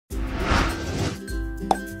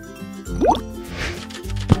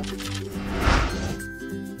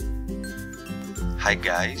Hi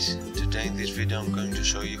guys, today in this video I'm going to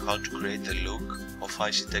show you how to create the look of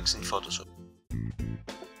icy text in Photoshop.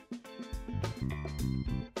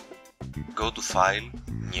 Go to File,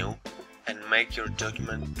 New, and make your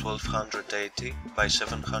document 1280 by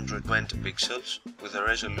 720 pixels with a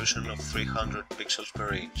resolution of 300 pixels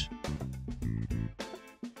per inch.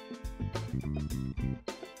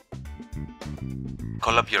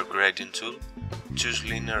 Call up your gradient tool, choose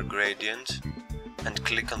linear gradient and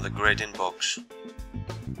click on the gradient box.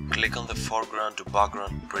 Click on the foreground to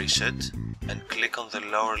background preset and click on the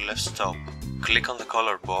lower left stop. Click on the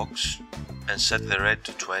color box and set the red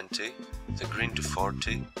to 20, the green to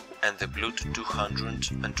 40 and the blue to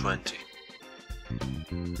 220.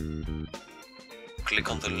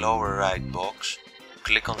 Click on the lower right box,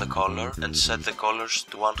 click on the color and set the colors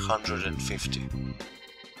to 150.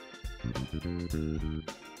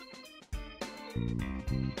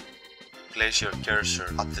 Place your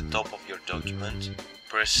cursor at the top of your document,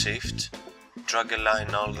 press Shift, drag a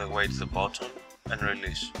line all the way to the bottom and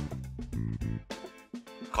release.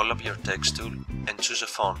 Call up your text tool and choose a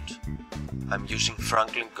font. I'm using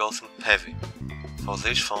Franklin Gothic Heavy. For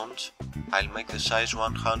this font, I'll make the size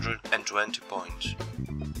 120 points.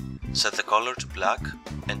 Set the color to black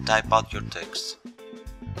and type out your text.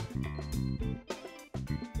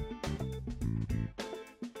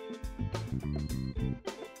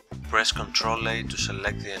 Press Ctrl A to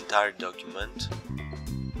select the entire document,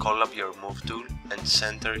 call up your Move tool and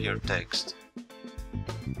center your text.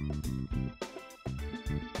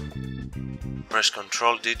 Press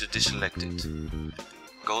Ctrl D to deselect it.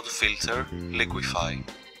 Go to Filter, Liquify.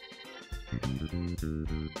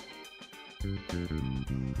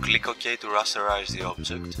 Click OK to rasterize the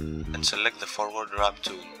object and select the Forward Wrap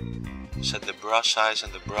tool. Set the brush size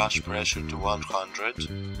and the brush pressure to 100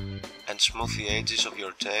 and smooth the edges of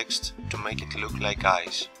your text to make it look like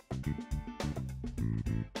ice.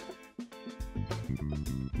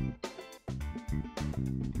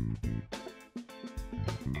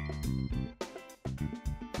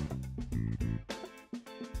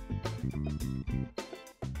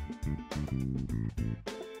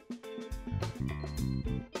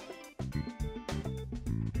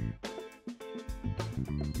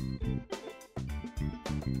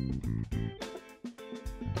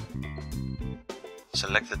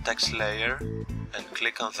 Select the text layer and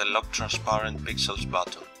click on the Lock Transparent Pixels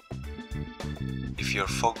button. If your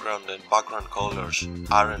foreground and background colors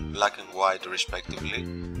are in black and white respectively,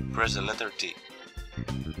 press the letter D.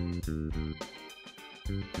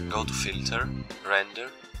 Go to Filter, Render,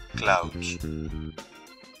 Clouds.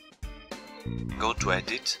 Go to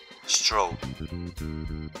Edit, Strobe.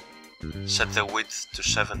 Set the width to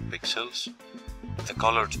 7 pixels, the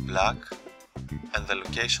color to black and the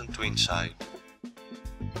location to inside.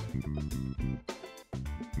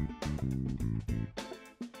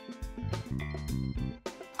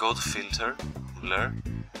 Go to Filter, Blur,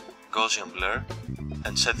 Gaussian Blur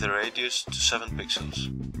and set the radius to 7 pixels.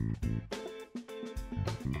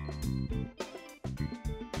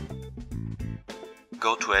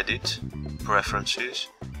 Go to Edit, Preferences,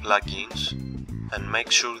 Plugins and make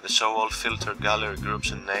sure the Show All Filter Gallery Groups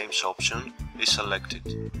and Names option is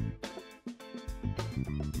selected.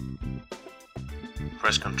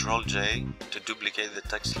 Press Ctrl J to duplicate the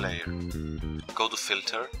text layer. Go to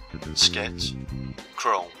Filter, Sketch,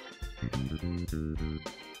 Chrome.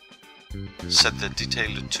 Set the detail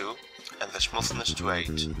to 2 and the smoothness to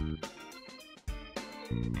 8.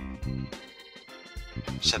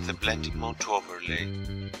 Set the blending mode to overlay.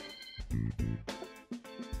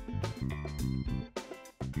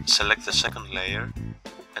 Select the second layer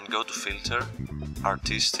and go to Filter,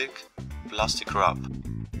 Artistic, Plastic Wrap.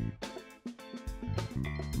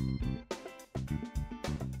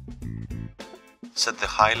 Set the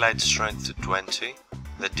highlight strength to 20,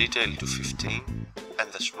 the detail to 15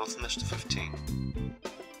 and the smoothness to 15.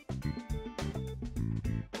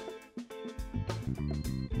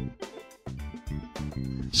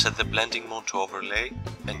 Set the blending mode to overlay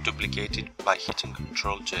and duplicate it by hitting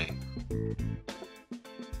Ctrl J.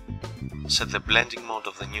 Set the blending mode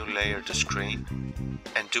of the new layer to screen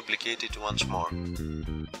and duplicate it once more.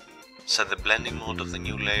 Set the blending mode of the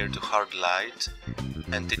new layer to hard light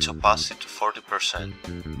and its opacity to 40%.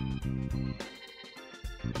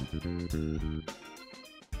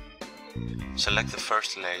 Select the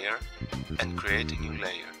first layer and create a new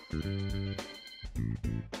layer.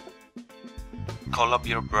 Call up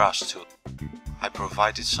your brush tool. I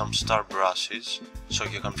provided some star brushes so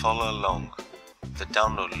you can follow along. The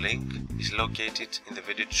download link is located in the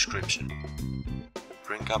video description.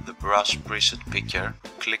 Bring up the brush preset picker,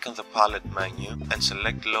 click on the palette menu and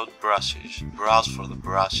select Load Brushes. Browse for the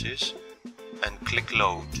brushes and click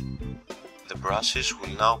Load. The brushes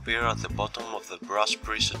will now appear at the bottom of the brush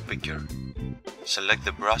preset picker. Select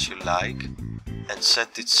the brush you like and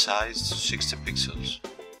set its size to 60 pixels.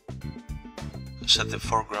 Set the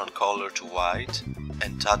foreground color to white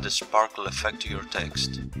and add a sparkle effect to your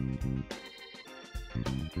text.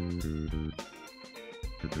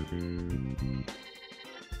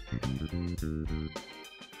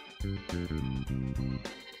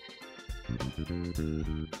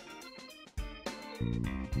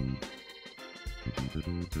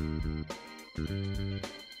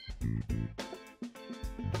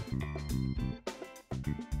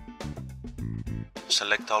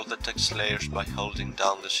 Select all the text layers by holding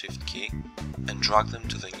down the Shift key and drag them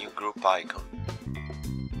to the new group icon.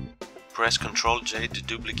 Press Ctrl J to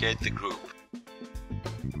duplicate the group.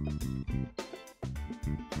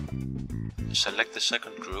 Select the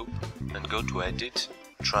second group and go to Edit,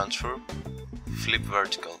 Transfer, Flip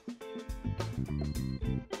Vertical.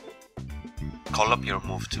 Call up your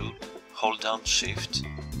Move tool, hold down Shift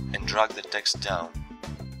and drag the text down.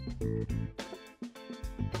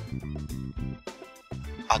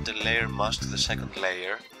 Add a layer mask to the second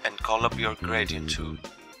layer and call up your Gradient tool.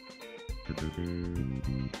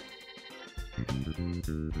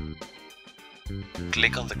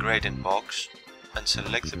 Click on the gradient box and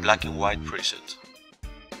select the black and white preset.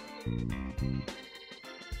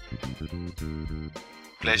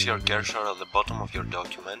 Place your cursor at the bottom of your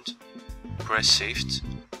document, press Shift,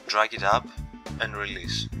 drag it up and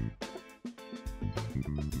release.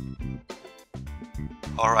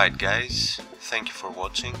 Alright guys, thank you for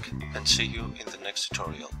watching and see you in the next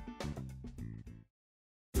tutorial.